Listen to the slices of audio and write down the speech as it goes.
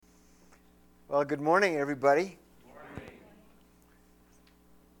Well, good morning, everybody. Good morning.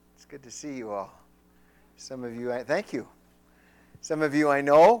 It's good to see you all. Some of you, thank you. Some of you I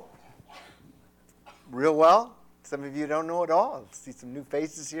know real well. Some of you don't know at all. I see some new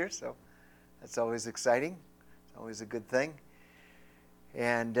faces here, so that's always exciting. It's always a good thing.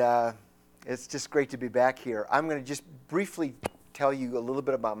 And it's just great to be back here. I'm going to just briefly tell you a little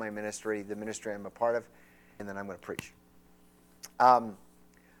bit about my ministry, the ministry I'm a part of, and then I'm going to preach.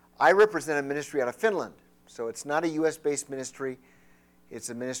 I represent a ministry out of Finland, so it's not a U.S.-based ministry. It's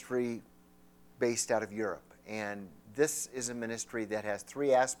a ministry based out of Europe, and this is a ministry that has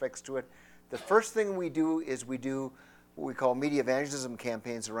three aspects to it. The first thing we do is we do what we call media evangelism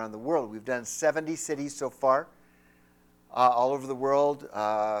campaigns around the world. We've done 70 cities so far, all over the world,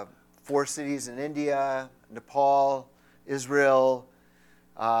 4 cities in India, Nepal, Israel,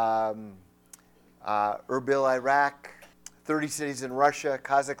 Erbil, Iraq, 30 cities in Russia,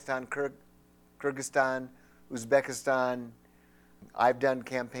 Kazakhstan, Kyrgyzstan, Uzbekistan. I've done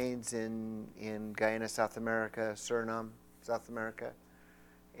campaigns in Guyana, South America, Suriname, South America,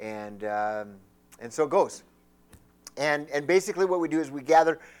 and so it goes. And basically what we do is we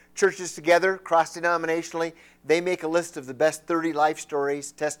gather churches together cross-denominationally. They make a list of the best 30 life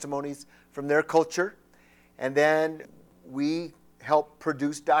stories, testimonies from their culture, and then we help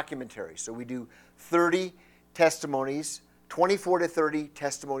produce documentaries. So we do 30 testimonies, 24 to 30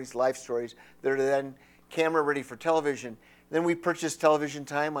 testimonies, life stories that are then camera ready for television. Then we purchase television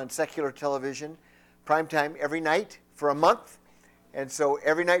time on secular television, prime time every night for a month. And so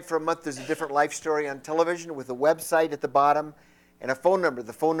every night for a month there's a different life story on television with a website at the bottom and a phone number.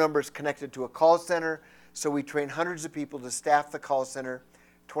 The phone number is connected to a call center, so we train hundreds of people to staff the call center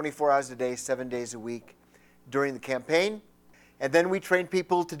 24 hours a day, 7 days a week during the campaign. And then we train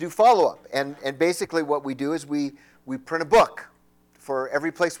people to do follow-up. And basically what we do is we print a book for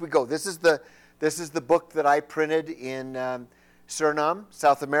every place we go. This is the book that I printed in Suriname,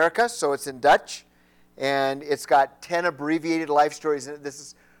 South America, so it's in Dutch. And it's got 10 abbreviated life stories in it. This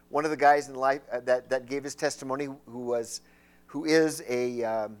is one of the guys in life that gave his testimony who is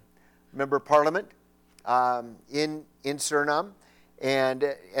a member of parliament in Suriname.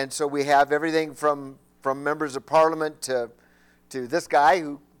 And so we have everything from members of parliament to this guy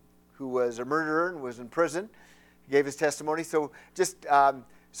who was a murderer and was in prison. He gave his testimony. So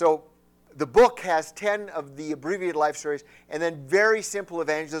so the book has 10 of the abbreviated life stories and then very simple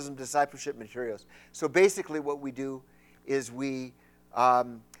evangelism discipleship materials. So basically what we do is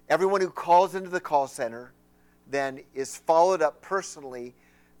everyone who calls into the call center then is followed up personally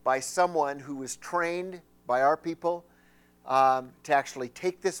by someone who is trained by our people to actually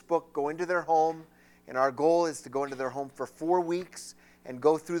take this book, go into their home, and our goal is to go into their home for 4 weeks and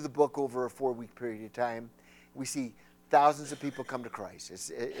go through the book over a 4-week period of time. We see thousands of people come to Christ.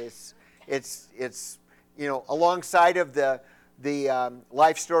 It's alongside of the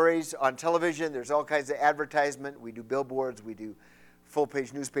life stories on television, there's all kinds of advertisement. We do billboards, we do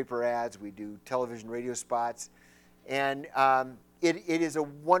full-page newspaper ads, we do television, radio spots, and it is a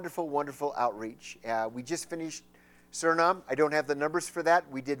wonderful, wonderful outreach. We just finished Suriname. I don't have the numbers for that.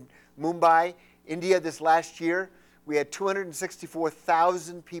 We did Mumbai, India this last year. We had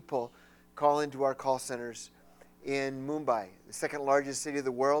 264,000 people call into our call centers in Mumbai, the second largest city of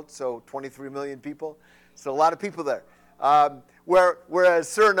the world, so 23 million people. So a lot of people there. Whereas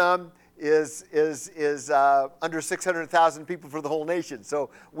Suriname is under 600,000 people for the whole nation. So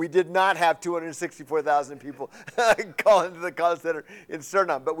we did not have 264,000 people call into the call center in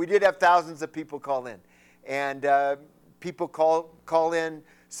Suriname, but we did have thousands of people call in. And people call in.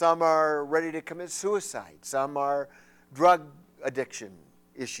 Some are ready to commit suicide. Some are drug addiction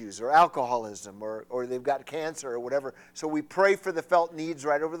issues or alcoholism or they've got cancer or whatever. So we pray for the felt needs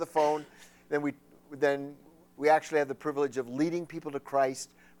right over the phone. Then we actually have the privilege of leading people to Christ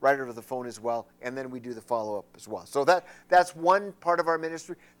right over the phone as well. And then we do the follow-up as well. So that's one part of our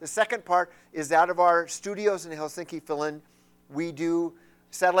ministry. The second part is out of our studios in Helsinki, Finland. We do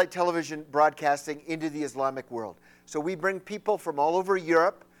satellite television broadcasting into the Islamic world. So we bring people from all over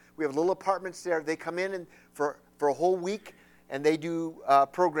Europe. We have little apartments there. They come in for a whole week, and they do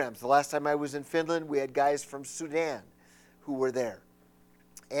programs. The last time I was in Finland, we had guys from Sudan who were there.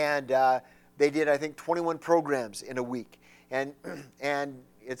 And they did, I think, 21 programs in a week. And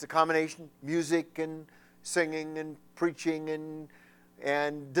it's a combination, music and singing and preaching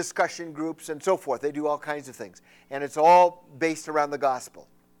and discussion groups and so forth. They do all kinds of things. And it's all based around the gospel.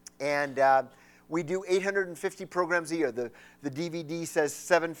 And we do 850 programs a year. The DVD says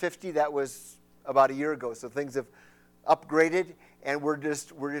 750. That was about a year ago. So things have upgraded, and we're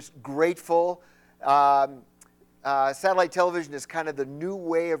just grateful satellite television is kind of the new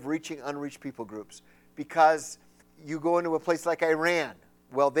way of reaching unreached people groups, because you go into a place like Iran.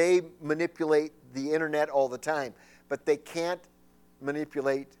 Well, they manipulate the internet all the time, but they can't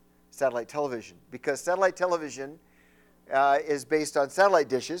manipulate satellite television, because satellite television is based on satellite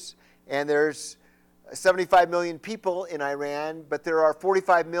dishes, and there's 75 million people in Iran, but there are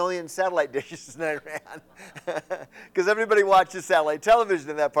 45 million satellite dishes in Iran, because everybody watches satellite television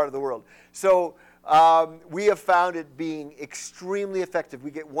in that part of the world. So we have found it being extremely effective.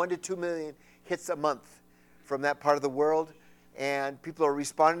 We get 1 to 2 million hits a month from that part of the world, and people are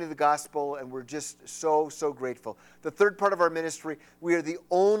responding to the gospel, and we're just so, so grateful. The third part of our ministry, we are the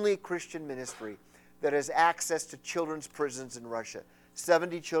only Christian ministry that has access to children's prisons in Russia.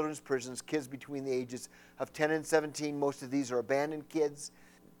 70 children's prisons, kids between the ages of 10 and 17. Most of these are abandoned kids,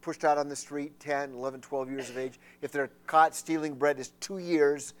 pushed out on the street, 10, 11, 12 years of age. If they're caught stealing bread, it's 2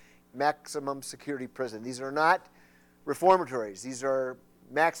 years maximum security prison. These are not reformatories. These are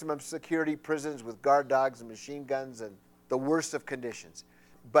maximum security prisons with guard dogs and machine guns and the worst of conditions.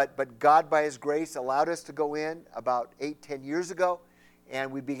 But God, by His grace, allowed us to go in about 8, 10 years ago,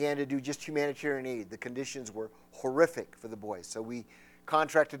 and we began to do just humanitarian aid. The conditions were horrific for the boys. So we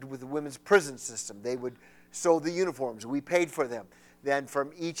contracted with the women's prison system. They would sew the uniforms. We paid for them. Then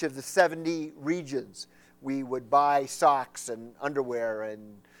from each of the 70 regions, we would buy socks and underwear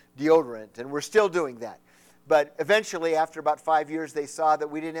and deodorant, and we're still doing that. But eventually, after about 5 years, they saw that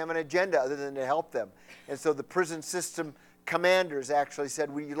we didn't have an agenda other than to help them. And so the prison system commanders actually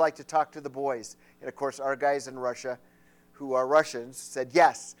said, would you like to talk to the boys? And of course, our guys in Russia, who are Russians, said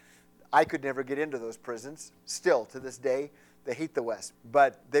yes. I could never get into those prisons. Still, to this day, they hate the West.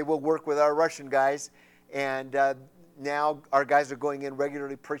 But they will work with our Russian guys. And now our guys are going in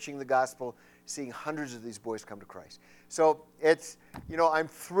regularly, preaching the gospel, seeing hundreds of these boys come to Christ. So it's, I'm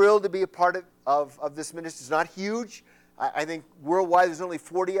thrilled to be a part of this ministry. It's not huge. I think worldwide there's only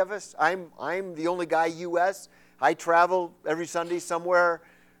 40 of us. I'm the only guy U.S. I travel every Sunday somewhere,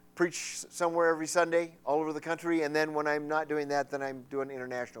 preach somewhere every Sunday all over the country, and then when I'm not doing that, then I'm doing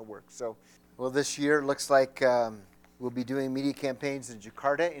international work. So, well, this year looks like we'll be doing media campaigns in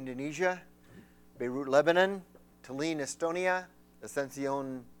Jakarta, Indonesia, Beirut, Lebanon, Tallinn, Estonia,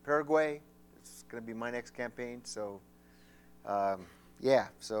 Ascension, Paraguay. It's going to be my next campaign. So,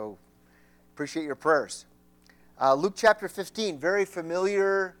 so appreciate your prayers. Luke chapter 15, very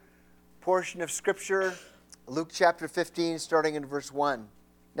familiar portion of Scripture. Luke chapter 15, starting in verse 1.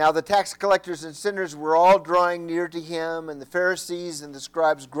 Now the tax collectors and sinners were all drawing near to him, and the Pharisees and the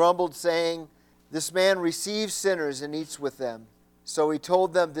scribes grumbled, saying, this man receives sinners and eats with them. So he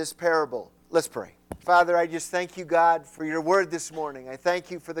told them this parable. Let's pray. Father, I just thank you, God, for your word this morning. I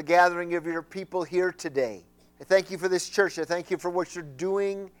thank you for the gathering of your people here today. I thank you for this church. I thank you for what you're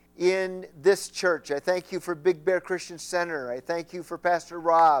doing in this church. I thank you for Big Bear Christian Center. I thank you for Pastor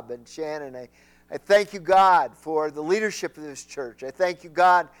Rob and Shannon. I thank you, God, for the leadership of this church. I thank you,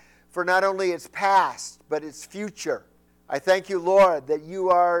 God, for not only its past, but its future. I thank you, Lord, that you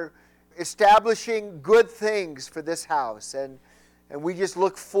are establishing good things for this house. And we just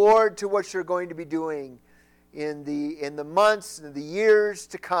look forward to what you're going to be doing in the months and the years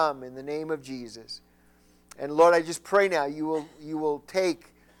to come in the name of Jesus. And Lord, I just pray now you will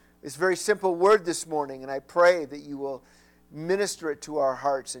take this very simple word this morning, and I pray that you will minister it to our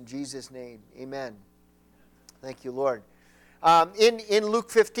hearts in Jesus' name. Amen. Thank you, Lord. In Luke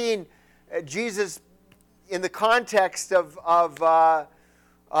 15, Jesus, in the context the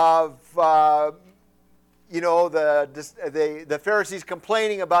Pharisees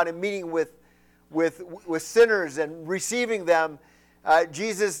complaining about him meeting with sinners and receiving them,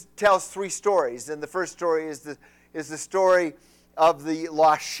 Jesus tells 3 stories. And the first story is the story of the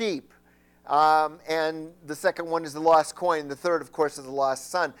lost sheep. And the second one is the lost coin. The third, of course, is the lost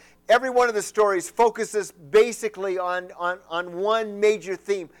son. Every one of the stories focuses basically on one major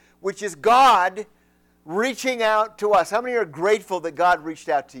theme, which is God reaching out to us. How many are grateful that God reached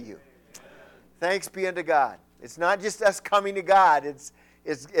out to you? Thanks be unto God. It's not just us coming to God.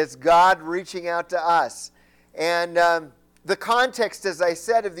 It's God reaching out to us. And the context, as I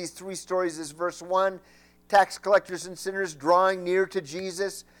said, of these 3 stories is verse 1, tax collectors and sinners drawing near to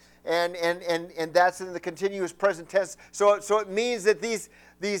Jesus. And that's in the continuous present tense. So it means that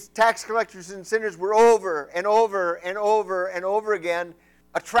these tax collectors and sinners were over and over and over and over again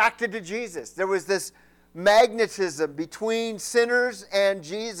attracted to Jesus. There was this magnetism between sinners and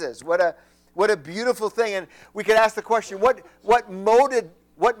Jesus. What a beautiful thing. And we could ask the question, what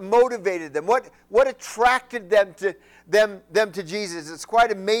motivated them? What attracted them to Jesus? It's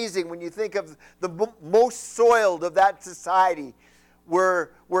quite amazing when you think of the most soiled of that society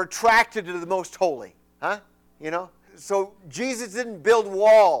were attracted to the most holy. Huh? you know. So Jesus didn't build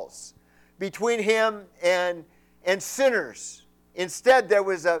walls between him and sinners. Instead, there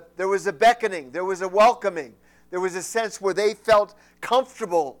was a beckoning, there was a welcoming, there was a sense where they felt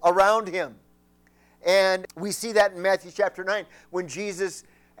comfortable around him. And we see that in Matthew chapter 9 when Jesus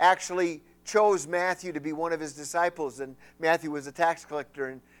actually chose Matthew to be one of his disciples. And Matthew was a tax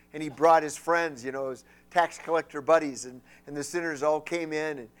collector, and he brought his friends, his tax collector buddies, and the sinners all came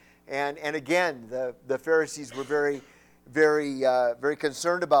in. And again, the Pharisees were very, very, very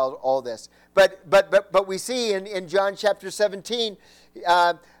concerned about all this. But we see in John chapter 17,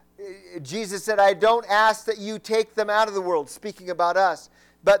 Jesus said, I don't ask that you take them out of the world, speaking about us,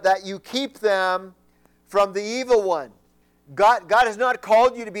 but that you keep them from the evil one. God has not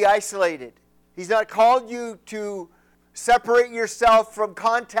called you to be isolated. He's not called you to separate yourself from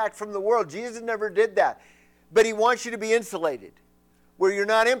contact from the world. Jesus never did that. But he wants you to be insulated, where you're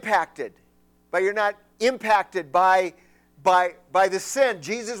not impacted. But you're not impacted by the sin.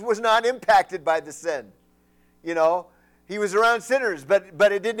 Jesus was not impacted by the sin. He was around sinners,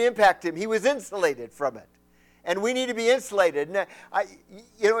 but it didn't impact him. He was insulated from it. And we need to be insulated. And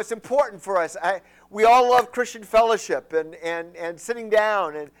it's important for us. We all love Christian fellowship and sitting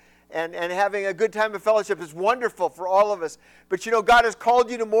down and having a good time of fellowship is wonderful for all of us. But God has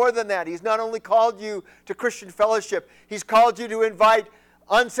called you to more than that. He's not only called you to Christian fellowship, He's called you to invite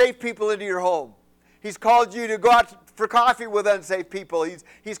unsafe people into your home. He's called you to go out for coffee with unsafe people.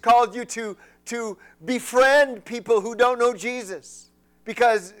 He's called you to befriend people who don't know Jesus.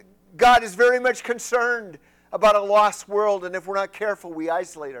 Because God is very much concerned about a lost world, and if we're not careful, we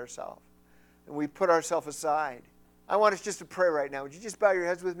isolate ourselves and we put ourselves aside. I want us just to pray right now. Would you just bow your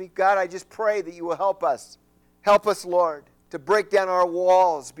heads with me? God, I just pray that you will help us. Help us, Lord, to break down our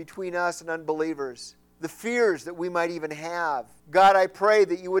walls between us and unbelievers, the fears that we might even have. God, I pray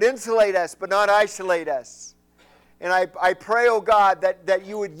that you would insulate us but not isolate us. And I pray, oh God, that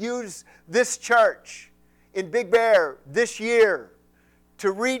you would use this church in Big Bear this year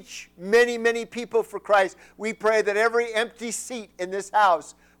to reach many, many people for Christ. We pray that every empty seat in this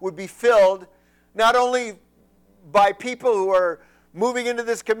house would be filled not only by people who are moving into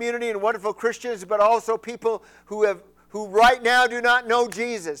this community and wonderful Christians, but also people who right now do not know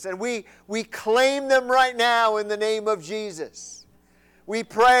Jesus. And we claim them right now in the name of Jesus. We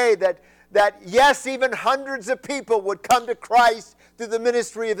pray that yes, even hundreds of people would come to Christ through the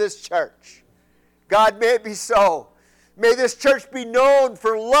ministry of this church. God, may it be so. May this church be known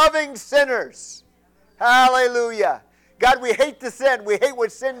for loving sinners. Hallelujah. God, we hate the sin. We hate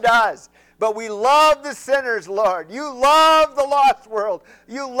what sin does. But we love the sinners, Lord. You love the lost world.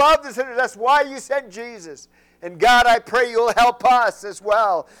 You love the sinners. That's why you sent Jesus. And God, I pray you'll help us as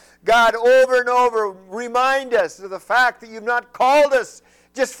well. God, over and over, remind us of the fact that you've not called us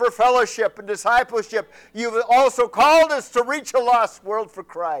just for fellowship and discipleship. You've also called us to reach a lost world for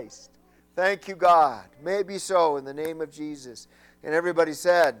Christ. Thank you, God. May it be so in the name of Jesus. And everybody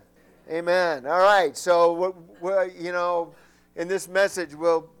said, amen. All right, so, in this message,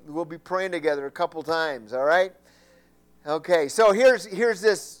 we'll be praying together a couple times, all right? Okay, so here's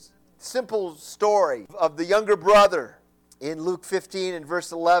this simple story of the younger brother in Luke 15 and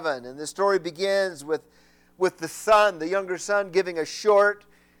verse 11. And the story begins with the son, the younger son, giving a short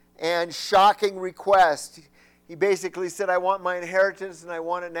and shocking request. He basically said, I want my inheritance and I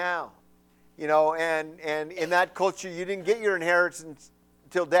want it now. And in that culture, you didn't get your inheritance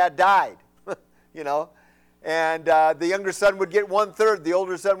until dad died, And the younger son would get 1/3, the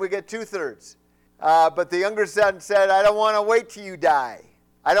older son would get 2/3. But the younger son said, I don't want to wait till you die.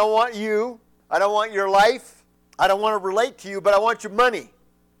 I don't want you. I don't want your life. I don't want to relate to you, but I want your money.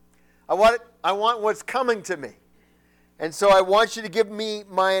 I want what's coming to me. And so I want you to give me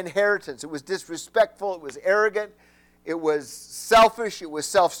my inheritance. It was disrespectful. It was arrogant. It was selfish. It was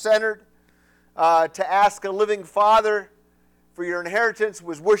self-centered. To ask a living father for your inheritance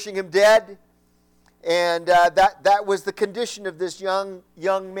was wishing him dead. And that was the condition of this young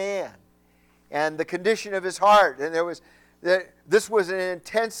man and the condition of his heart. And this was an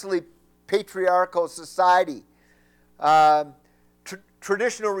intensely patriarchal society.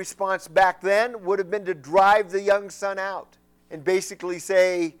 Traditional response back then would have been to drive the young son out and basically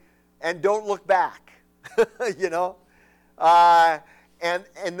say, and don't look back, And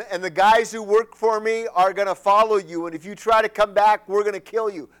the guys who work for me are going to follow you. And if you try to come back, we're going to kill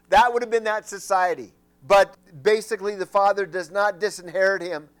you. That would have been that society. But basically, the father does not disinherit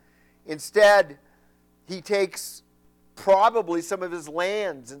him. Instead, he takes probably some of his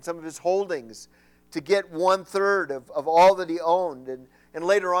lands and some of his holdings to get 1/3 of all that he owned. And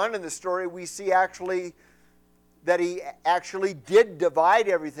later on in the story, we see that he actually did divide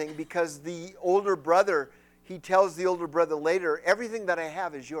everything because the older brother he tells the older brother later, everything that I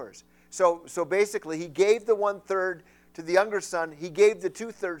have is yours. So basically, he gave the 1/3 to the younger son. He gave the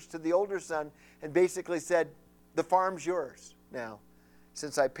 2/3 to the older son and basically said, the farm's yours now,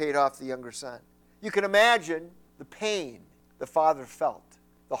 since I paid off the younger son. You can imagine the pain the father felt,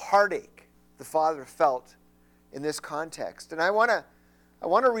 the heartache the father felt in this context. And I want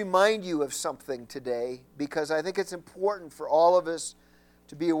to remind you of something today, because I think it's important for all of us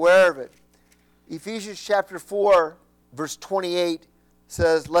to be aware of it. Ephesians chapter 4, verse 28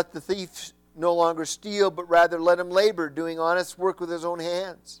 says, let the thief no longer steal, but rather let him labor, doing honest work with his own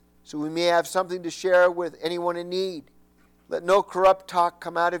hands, so we may have something to share with anyone in need. Let no corrupt talk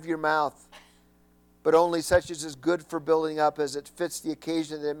come out of your mouth, but only such as is good for building up, as it fits the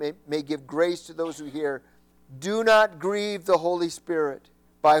occasion, that it may give grace to those who hear. Do not grieve the Holy Spirit,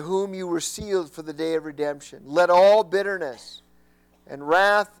 by whom you were sealed for the day of redemption. Let all bitterness and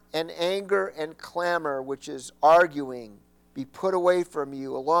wrath and anger and clamor, which is arguing, be put away from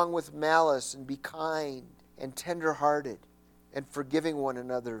you, along with malice, and be kind and tender-hearted, and forgiving one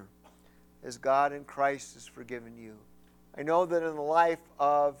another, as God in Christ has forgiven you. I know that in the life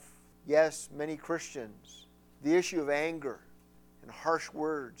of, yes, many Christians, the issue of anger and harsh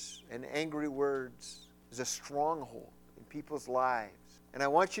words and angry words is a stronghold in people's lives. And I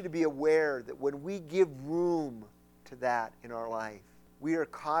want you to be aware that when we give room to that in our life, we are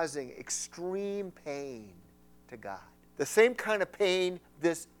causing extreme pain to God. The same kind of pain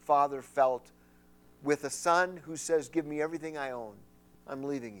this father felt with a son who says, give me everything I own, I'm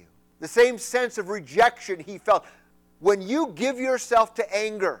leaving you. The same sense of rejection he felt. When you give yourself to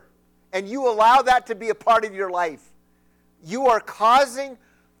anger and you allow that to be a part of your life, you are causing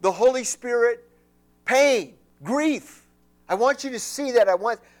the Holy Spirit pain, grief. I want you to see that. I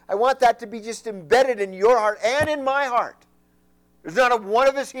want that to be just embedded in your heart and in my heart. There's not a one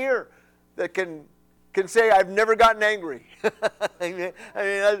of us here that can say, I've never gotten angry. I mean,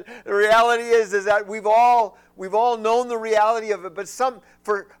 the reality is that we've all known the reality of it. But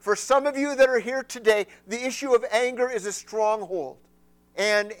for some of you that are here today, the issue of anger is a stronghold.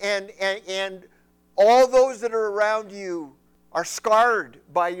 And all those that are around you are scarred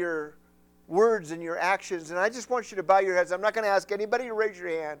by your words and your actions. And I just want you to bow your heads. I'm not going to ask anybody to raise your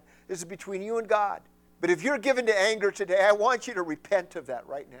hand. This is between you and God. But if you're given to anger today, I want you to repent of that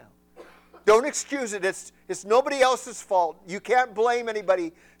right now. Don't excuse it. It's nobody else's fault. You can't blame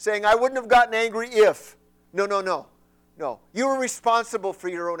anybody saying, I wouldn't have gotten angry if. No. You are responsible for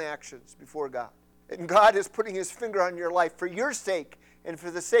your own actions before God. And God is putting his finger on your life for your sake and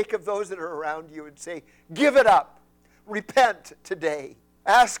for the sake of those that are around you, and say, give it up. Repent today.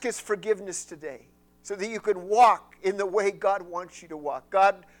 Ask his forgiveness today so that you can walk in the way God wants you to walk.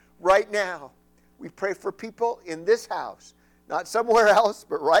 God, right now, we pray for people in this house, not somewhere else,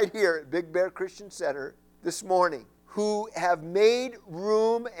 but right here at Big Bear Christian Center this morning, who have made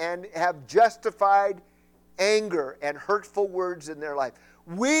room and have justified anger and hurtful words in their life.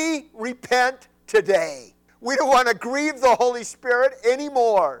 We repent today. We don't want to grieve the Holy Spirit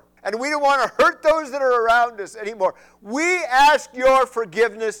anymore. And we don't want to hurt those that are around us anymore. We ask your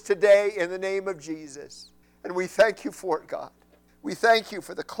forgiveness today in the name of Jesus. And we thank you for it, God. We thank you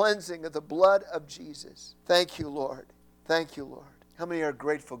for the cleansing of the blood of Jesus. Thank you, Lord. Thank you, Lord. How many are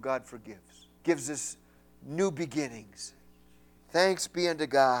grateful God forgives? Gives us new beginnings. Thanks be unto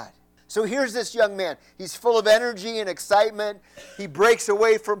God. So here's this young man. He's full of energy and excitement. He breaks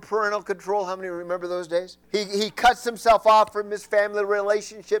away from parental control. How many remember those days? He cuts himself off from his family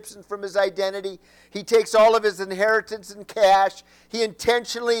relationships and from his identity. He takes all of his inheritance and cash. He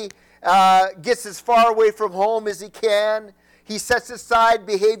intentionally gets as far away from home as he can. He sets aside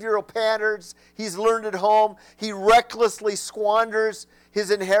behavioral patterns he's learned at home. He recklessly squanders his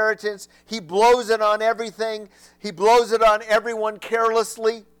inheritance. He blows it on everything. He blows it on everyone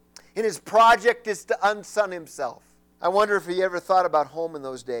carelessly. And his project is to unson himself. I wonder if he ever thought about home in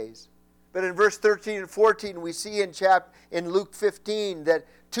those days. But in verse 13 and 14, we see in Luke 15 that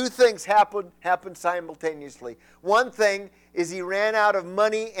two things happen simultaneously. One thing is he ran out of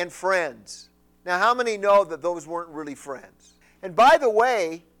money and friends. Now, how many know that those weren't really friends? And by the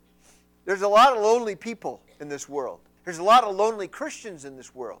way, there's a lot of lonely people in this world. There's a lot of lonely Christians in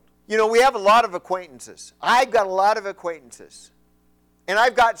this world. You know, we have a lot of acquaintances. I've got a lot of acquaintances. And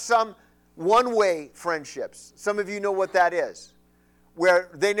I've got some one-way friendships. Some of you know what that is, where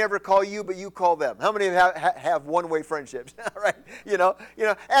they never call you, but you call them. How many have one-way friendships? Right? You know,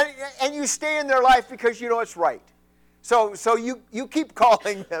 and you stay in their life because you know it's right. So you keep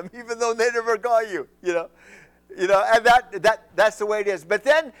calling them, even though they never call you. You know, and that's the way it is. But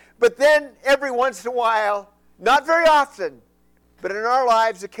then every once in a while, not very often, but in our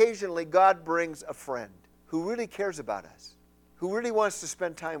lives, occasionally, God brings a friend who really cares about us, who really wants to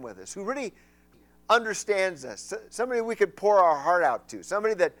spend time with us, who really understands us, somebody we could pour our heart out to,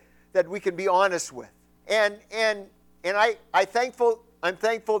 somebody that we can be honest with. And I'm thankful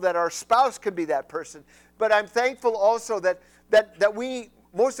that our spouse can be that person, but I'm thankful also that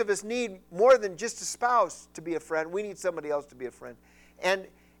most of us need more than just a spouse to be a friend. We need somebody else to be a friend. And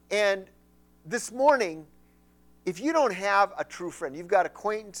this morning, if you don't have a true friend, you've got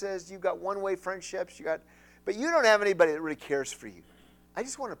acquaintances, you've got one-way friendships, but you don't have anybody that really cares for you. I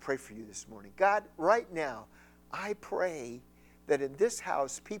just want to pray for you this morning. God, right now, I pray that in this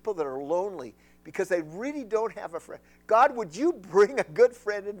house, people that are lonely because they really don't have a friend, God, would you bring a good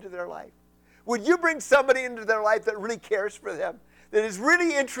friend into their life? Would you bring somebody into their life that really cares for them, that is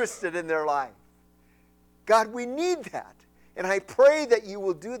really interested in their life? God, we need that. And I pray that you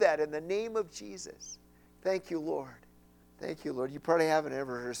will do that in the name of Jesus. Thank you, Lord. Thank you, Lord. You probably haven't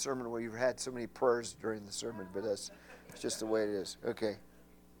ever heard a sermon where you've had so many prayers during the sermon, but it's just the way it is. Okay.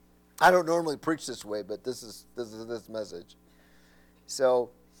 I don't normally preach this way, but this is this message.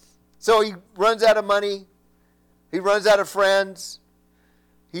 So he runs out of money. He runs out of friends.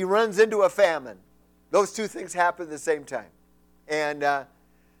 He runs into a famine. Those two things happen at the same time. And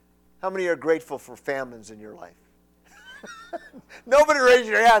how many are grateful for famines in your life? Nobody raise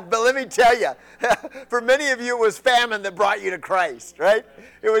your hand, but let me tell you, for many of you, it was famine that brought you to Christ, right?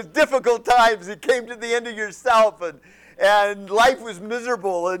 It was difficult times. You came to the end of yourself, and life was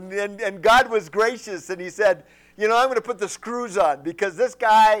miserable, and God was gracious, and he said, I'm going to put the screws on because this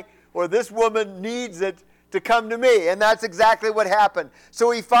guy or this woman needs it to come to me, and that's exactly what happened.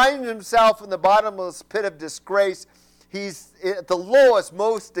 So he finds himself in the bottomless pit of disgrace. He's at the lowest,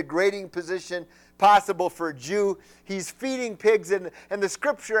 most degrading position possible for a Jew. He's feeding pigs, and the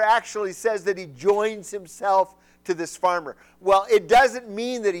scripture actually says that he joins himself to this farmer. Well, it doesn't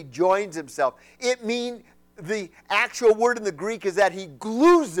mean that he joins himself. It means the actual word in the Greek is that he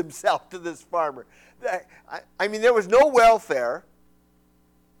glues himself to this farmer. I mean, there was no welfare.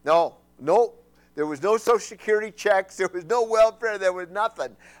 No. There was no Social Security checks. There was no welfare. There was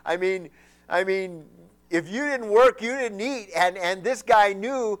nothing. I mean, if you didn't work, you didn't eat. And this guy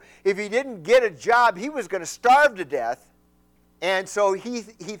knew if he didn't get a job, he was going to starve to death. And so he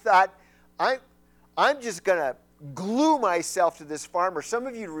thought, I'm just going to glue myself to this farmer. Some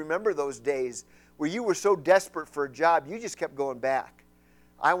of you remember those days where you were so desperate for a job, you just kept going back.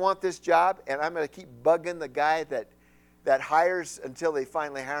 I want this job, and I'm going to keep bugging the guy that hires until they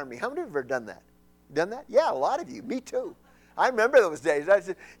finally hire me. How many of you have ever done that? Done that? Yeah, a lot of you. Me too. I remember those days. I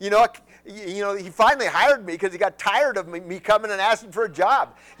said, he finally hired me because he got tired of me coming and asking for a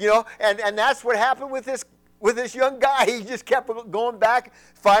job. And that's what happened with this young guy. He just kept going back.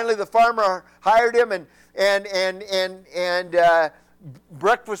 Finally, the farmer hired him, and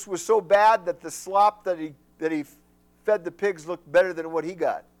breakfast was so bad that the slop that he fed the pigs looked better than what he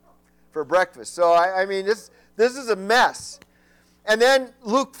got for breakfast. So I mean, this is a mess. And then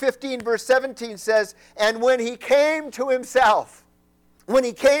Luke 15, verse 17 says, and when he came to himself,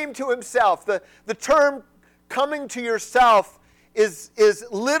 the term coming to yourself is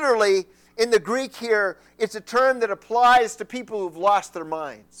literally, in the Greek here, it's a term that applies to people who've lost their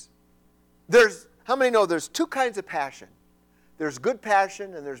minds. How many know there's two kinds of passion? There's good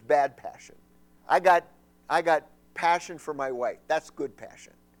passion and there's bad passion. I got passion for my wife. That's good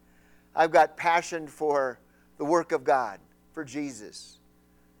passion. I've got passion for the work of God, for Jesus.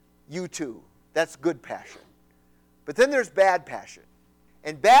 You too. That's good passion. But then there's bad passion.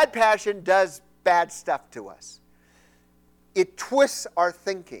 And bad passion does bad stuff to us. It twists our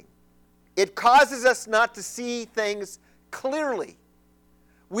thinking. It causes us not to see things clearly.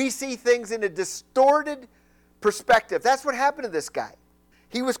 We see things in a distorted perspective. That's what happened to this guy.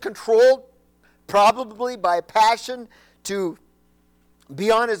 He was controlled probably by a passion to be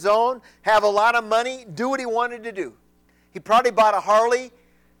on his own, have a lot of money, do what he wanted to do. He probably bought a Harley,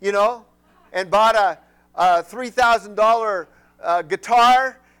 and bought a $3,000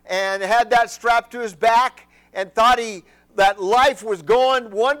 guitar and had that strapped to his back and thought that life was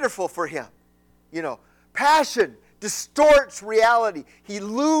going wonderful for him. Passion distorts reality. He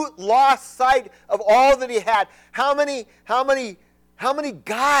lost sight of all that he had. How many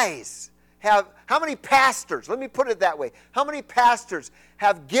pastors, let me put it that way, how many pastors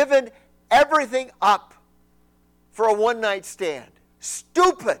have given everything up for a one-night stand?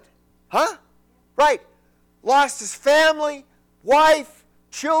 Stupid. Huh? Right. Lost his family, wife,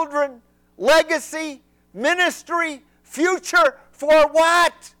 children, legacy, ministry, future, for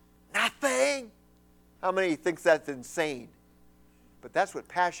what? Nothing. How many thinks that's insane? But that's what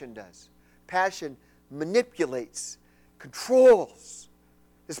passion does. Passion manipulates, controls,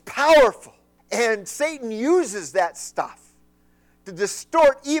 is powerful. And Satan uses that stuff to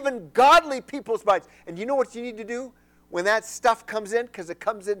distort even godly people's minds. And you know what you need to do when that stuff comes in? Because it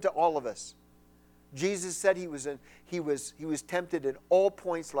comes into all of us. Jesus said he was tempted at all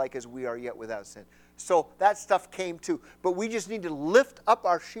points like as we are, yet without sin. So that stuff came too. But we just need to lift up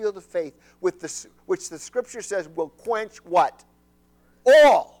our shield of faith, which the Scripture says will quench what?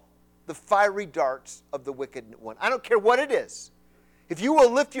 All the fiery darts of the wicked one. I don't care what it is. If you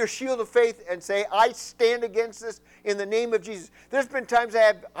will lift your shield of faith and say, I stand against this in the name of Jesus. There's been times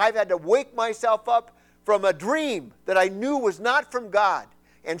I've had to wake myself up from a dream that I knew was not from God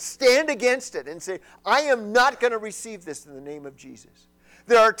and stand against it and say, I am not going to receive this in the name of Jesus.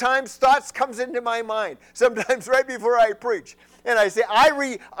 There are times thoughts comes into my mind, sometimes right before I preach, and I say,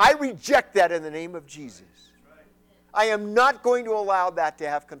 I reject that in the name of Jesus. I am not going to allow that to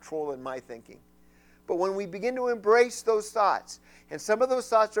have control in my thinking. But when we begin to embrace those thoughts, and some of those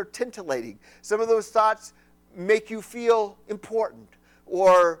thoughts are titillating, some of those thoughts make you feel important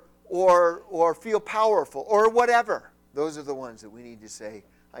or feel powerful or whatever, those are the ones that we need to say,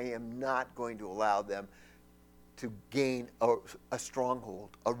 I am not going to allow them to gain a stronghold,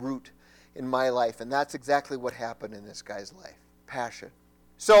 a root in my life. And that's exactly what happened in this guy's life. Passion.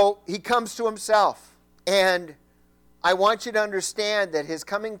 So he comes to himself. And I want you to understand that his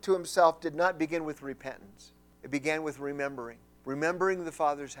coming to himself did not begin with repentance. It began with remembering. Remembering the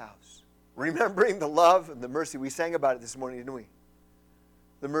Father's house. Remembering the love and the mercy. We sang about it this morning, didn't we?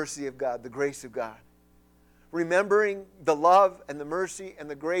 The mercy of God, the grace of God. Remembering the love and the mercy and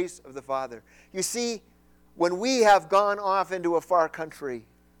the grace of the Father. You see, when we have gone off into a far country,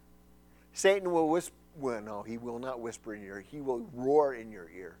 Satan will whisper, well, no, he will not whisper in your ear. He will roar in your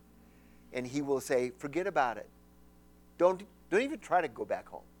ear. And he will say, forget about it. Don't even try to go back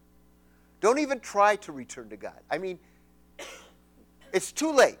home. Don't even try to return to God. I mean, it's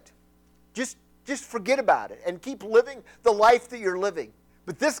too late. Just forget about it and keep living the life that you're living.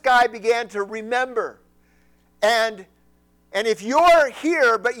 But this guy began to remember. And if you're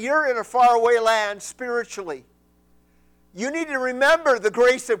here, but you're in a faraway land spiritually, you need to remember the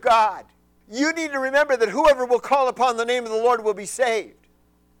grace of God. You need to remember that whoever will call upon the name of the Lord will be saved.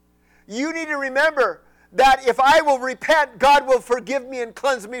 You need to remember that if I will repent, God will forgive me and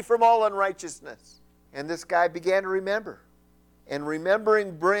cleanse me from all unrighteousness. And this guy began to remember. And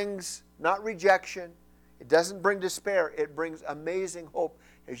remembering brings not rejection. It doesn't bring despair. It brings amazing hope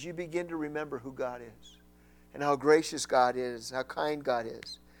as you begin to remember who God is and how gracious God is, how kind God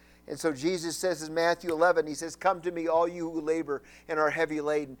is. And so Jesus says in Matthew 11, he says, come to me, all you who labor and are heavy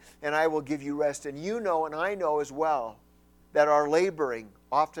laden, and I will give you rest. And you know, and I know as well, that our laboring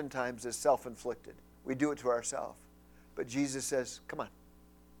oftentimes is self-inflicted. We do it to ourselves. But Jesus says, come on,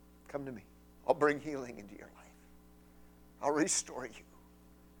 come to me. I'll bring healing into your life. I'll restore you.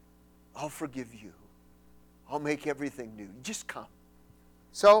 I'll forgive you. I'll make everything new. Just come.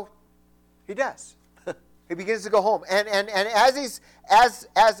 So he does. He begins to go home, and as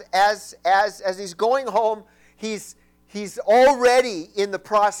he's going home, he's already in the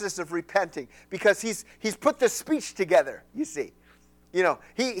process of repenting because he's put the speech together. You see,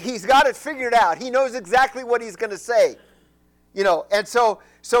 he's got it figured out. He knows exactly what he's going to say, and so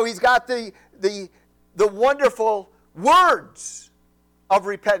he's got the wonderful words of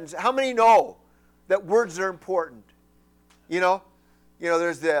repentance. How many know that words are important?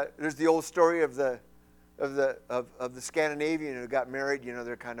 There's the old story of the Scandinavian who got married.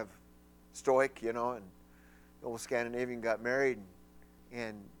 They're kind of stoic, and the old Scandinavian got married,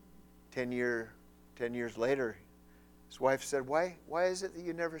 and 10 years later, his wife said, why is it that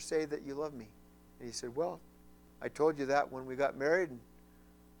you never say that you love me? And he said, well, I told you that when we got married, and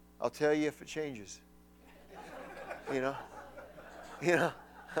I'll tell you if it changes. I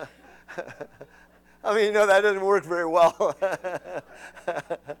mean, that doesn't work very well.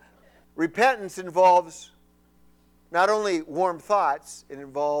 Repentance involves not only warm thoughts, it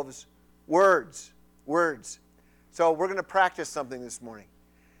involves words. So we're going to practice something this morning.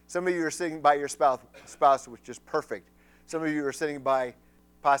 Some of you are sitting by your spouse, which is perfect. Some of you are sitting by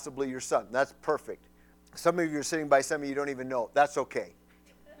possibly your son. That's perfect. Some of you are sitting by somebody you don't even know. That's okay.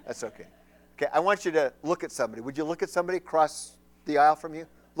 That's okay. Okay, I want you to look at somebody. Would you look at somebody across the aisle from you?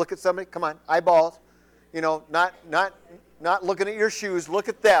 Look at somebody. Come on, eyeballs. Not looking at your shoes. Look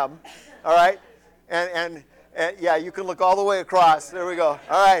at them. All right? And yeah, you can look all the way across. There we go.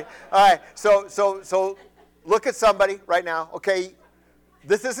 All right. So look at somebody right now. Okay?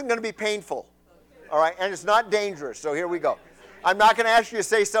 This isn't going to be painful. All right? And it's not dangerous. So here we go. I'm not going to ask you to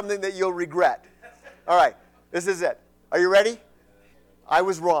say something that you'll regret. All right. This is it. Are you ready? I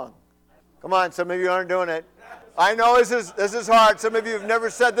was wrong. Come on, some of you aren't doing it. I know this is hard. Some of you have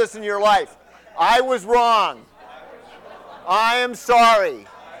never said this in your life. I was wrong. I am sorry.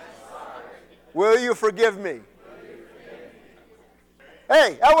 Will you forgive me?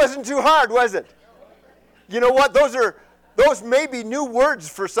 Hey, that wasn't too hard, was it? You know what? Those may be new words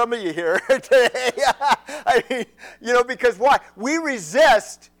for some of you here today. I mean, because why? We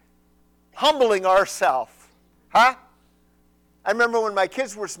resist humbling ourselves. Huh? I remember when my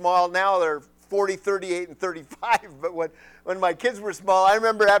kids were small. Now they're 40, 38, and 35. But when my kids were small, I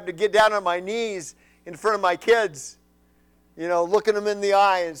remember having to get down on my knees in front of my kids, looking them in the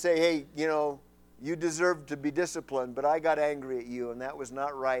eye and say, hey, you deserve to be disciplined, but I got angry at you, and that was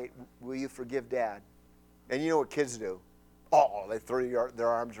not right. Will you forgive Dad? And you know what kids do? Oh, they throw their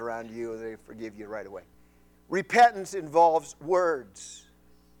arms around you, and they forgive you right away. Repentance involves words.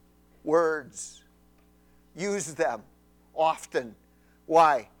 Words. Use them often.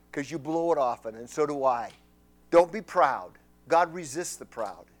 Why? Because you blow it often, and so do I. Don't be proud. God resists the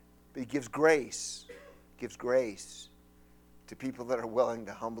proud, but He gives grace. Gives grace to people that are willing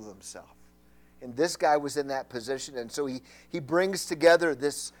to humble themselves. And this guy was in that position, and so he brings together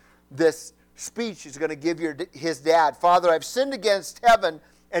this speech he's going to give his dad. Father, I've sinned against heaven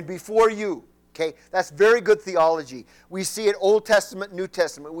and before you. Okay, that's very good theology. We see it Old Testament, New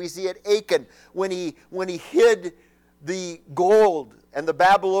Testament. We see it Achan when he hid the gold and the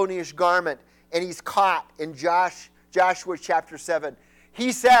Babylonian garment, and he's caught in Joshua chapter 7.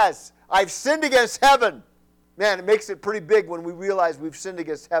 He says, I've sinned against heaven. Man, it makes it pretty big when we realize we've sinned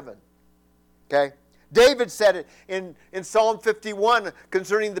against heaven. Okay? David said it in Psalm 51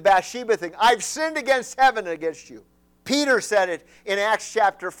 concerning the Bathsheba thing. I've sinned against heaven and against you. Peter said it in Acts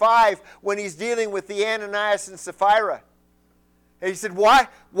chapter 5 when he's dealing with the Ananias and Sapphira. And he said, why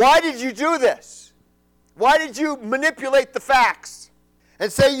did you do this? Why did you manipulate the facts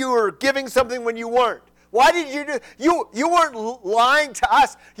and say you were giving something when you weren't? Why did you do? You weren't lying to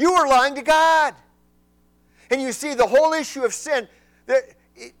us. You were lying to God. And you see, the whole issue of sin,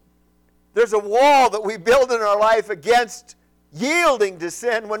 there's a wall that we build in our life against yielding to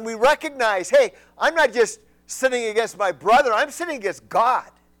sin when we recognize, hey, I'm not just sinning against my brother, I'm sinning against God.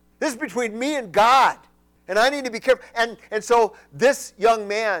 This is between me and God. And I need to be careful. And so this young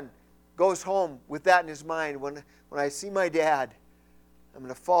man goes home with that in his mind. When I see my dad, I'm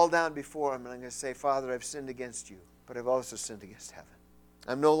going to fall down before him and I'm going to say, Father, I've sinned against you, but I've also sinned against heaven.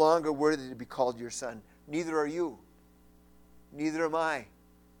 I'm no longer worthy to be called your son. Neither are you. Neither am I.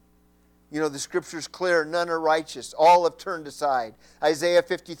 The Scripture's clear. None are righteous. All have turned aside. Isaiah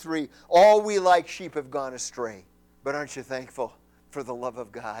 53. All we like sheep have gone astray. But aren't you thankful for the love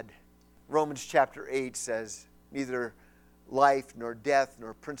of God? Romans chapter 8 says, neither life, nor death,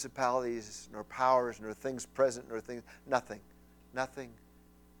 nor principalities, nor powers, nor things present, nor things... Nothing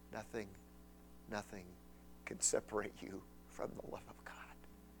can separate you from the love of God.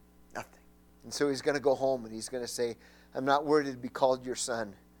 Nothing. And so he's going to go home and he's going to say, I'm not worthy to be called your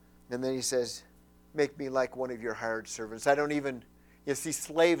son. And then he says, make me like one of your hired servants.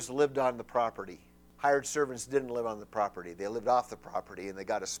 Slaves lived on the property. Hired servants didn't live on the property. They lived off the property and they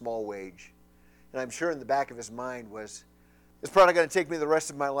got a small wage. And I'm sure in the back of his mind was, it's probably going to take me the rest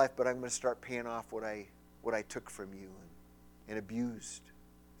of my life, but I'm going to start paying off what I took from you and abused.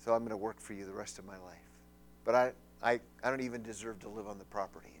 So I'm going to work for you the rest of my life. But I don't even deserve to live on the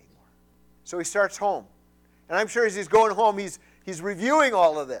property anymore. So he starts home. And I'm sure as he's going home, he's reviewing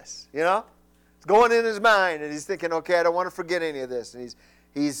all of this, It's going in his mind, and he's thinking, okay, I don't want to forget any of this. And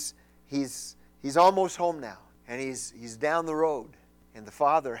he's almost home now, and he's down the road, and the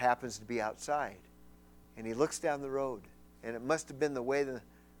father happens to be outside. And he looks down the road, and it must have been the way the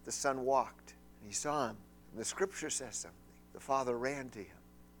son walked. And he saw him. And the Scripture says something. The father ran to him.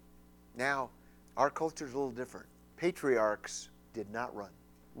 Now, our culture is a little different. Patriarchs did not run.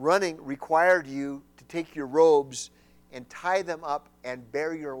 Running required you to take your robes and tie them up and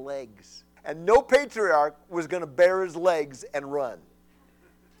bare your legs. And no patriarch was going to bare his legs and run.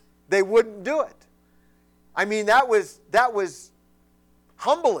 They wouldn't do it. I mean, that was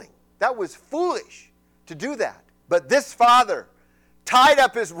humbling. That was foolish to do that. But this father tied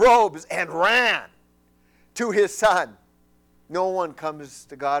up his robes and ran to his son. No one comes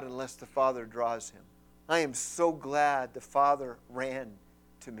to God unless the Father draws him. I am so glad the Father ran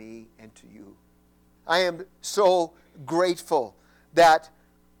to me and to you. I am so grateful that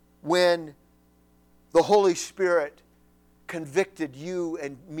when the Holy Spirit convicted you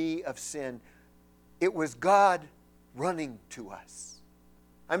and me of sin, it was God running to us.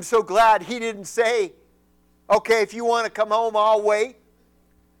 I'm so glad He didn't say, okay, if you want to come home, I'll wait.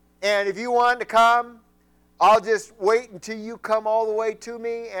 And if you want to come, I'll just wait until you come all the way to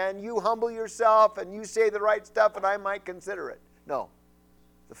me and you humble yourself and you say the right stuff and I might consider it. No.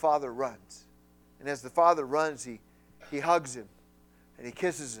 The Father runs. And as the father runs, he hugs him and he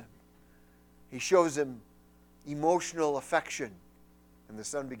kisses him. He shows him emotional affection. And the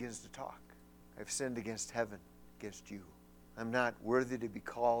son begins to talk. I've sinned against heaven, against you. I'm not worthy to be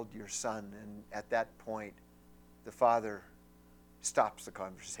called your son. And at that point, the father stops the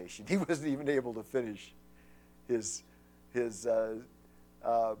conversation. He wasn't even able to finish his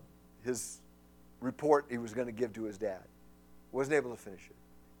report he was going to give to his dad. Wasn't able to finish it.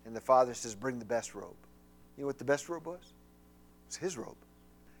 And the father says, bring the best robe. You know what the best robe was? It was his robe.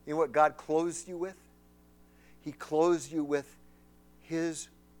 You know what God clothes you with? He clothes you with his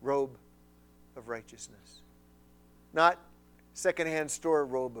robe of righteousness. Not secondhand store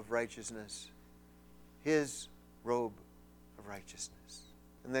robe of righteousness. His robe of righteousness.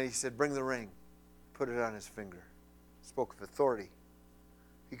 And then he said, bring the ring. Put it on his finger. Spoke with authority.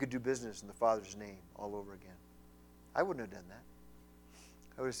 He could do business in the Father's name all over again. I wouldn't have done that.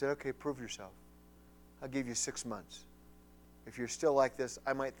 I would have said, okay, prove yourself. I'll give you 6 months. If you're still like this,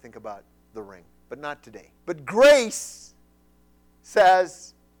 I might think about the ring. But not today. But grace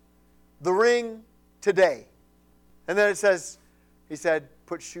says, the ring today. And then it says, he said,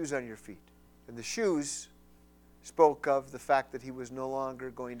 put shoes on your feet. And the shoes spoke of the fact that he was no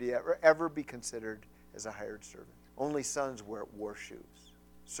longer going to ever be considered as a hired servant. Only sons wore shoes.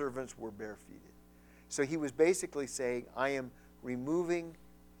 Servants were barefooted. So he was basically saying, I am removing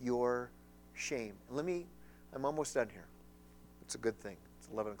your shame. And I'm almost done here. It's a good thing. It's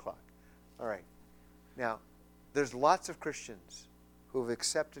 11 o'clock. All right. Now, there's lots of Christians who have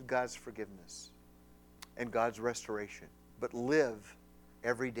accepted God's forgiveness and God's restoration, but live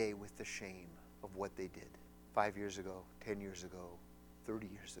every day with the shame of what they did 5 years ago, 10 years ago, 30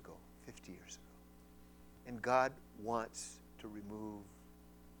 years ago, 50 years ago. And God wants to remove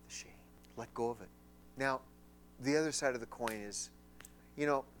the shame. Let go of it. Now, the other side of the coin is,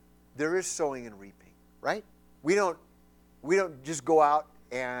 there is sowing and reaping, right? We don't just go out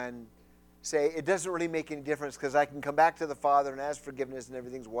and say, it doesn't really make any difference because I can come back to the Father and ask forgiveness and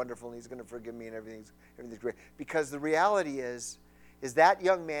everything's wonderful and He's going to forgive me and everything's great. Because the reality is that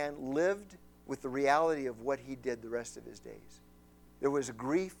young man lived with the reality of what he did the rest of his days. There was a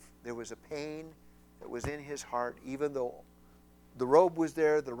grief, there was a pain that was in his heart, even though the robe was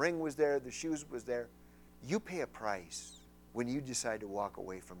there, the ring was there, the shoes was there. You pay a price when you decide to walk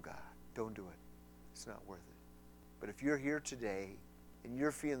away from God. Don't do it. It's not worth it. But if you're here today and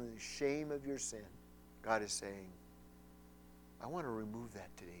you're feeling the shame of your sin, God is saying, I want to remove that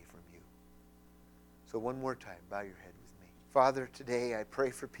today from you. So one more time, bow your head with me. Father, today I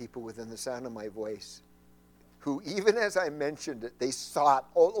pray for people within the sound of my voice who, even as I mentioned it, they saw it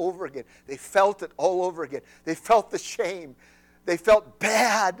all over again. They felt it all over again. They felt the shame. They felt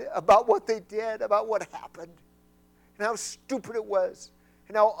bad about what they did, about what happened, and how stupid it was,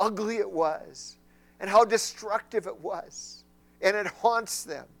 and how ugly it was, and how destructive it was. And it haunts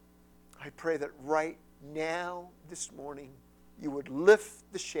them. I pray that right now, this morning, you would lift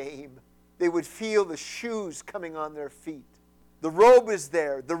the shame. They would feel the shoes coming on their feet. The robe is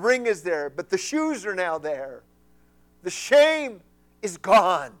there, the ring is there, but the shoes are now there. The shame is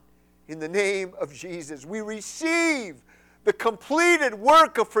gone. In the name of Jesus, we receive the completed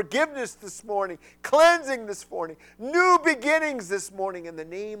work of forgiveness this morning, cleansing this morning, new beginnings this morning in the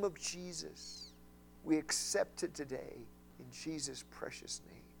name of Jesus. We accept it today in Jesus' precious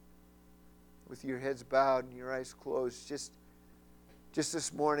name. With your heads bowed and your eyes closed, just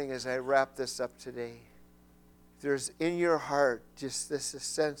this morning as I wrap this up today, if there's in your heart just this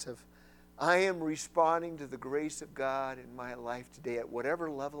sense of, I am responding to the grace of God in my life today at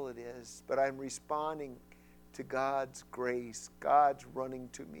whatever level it is, but I'm responding to God's grace, God's running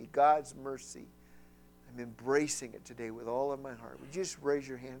to me, God's mercy. I'm embracing it today with all of my heart. Would you just raise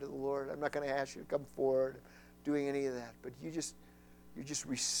your hand to the Lord? I'm not going to ask you to come forward doing any of that, but you're just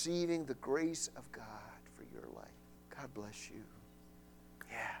receiving the grace of God for your life. God bless you.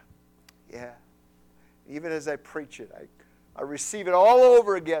 Yeah. Even as I preach it, I receive it all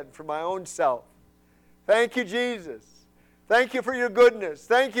over again for my own self. Thank you, Jesus. Thank you for your goodness.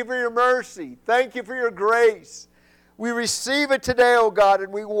 Thank you for your mercy. Thank you for your grace. We receive it today, oh God,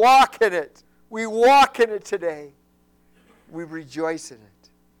 and we walk in it. We walk in it today. We rejoice in it.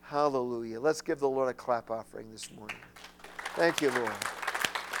 Hallelujah. Let's give the Lord a clap offering this morning. Thank you, Lord.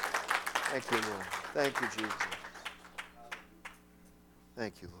 Thank you, Lord. Thank you, Jesus.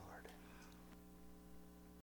 Thank you, Lord.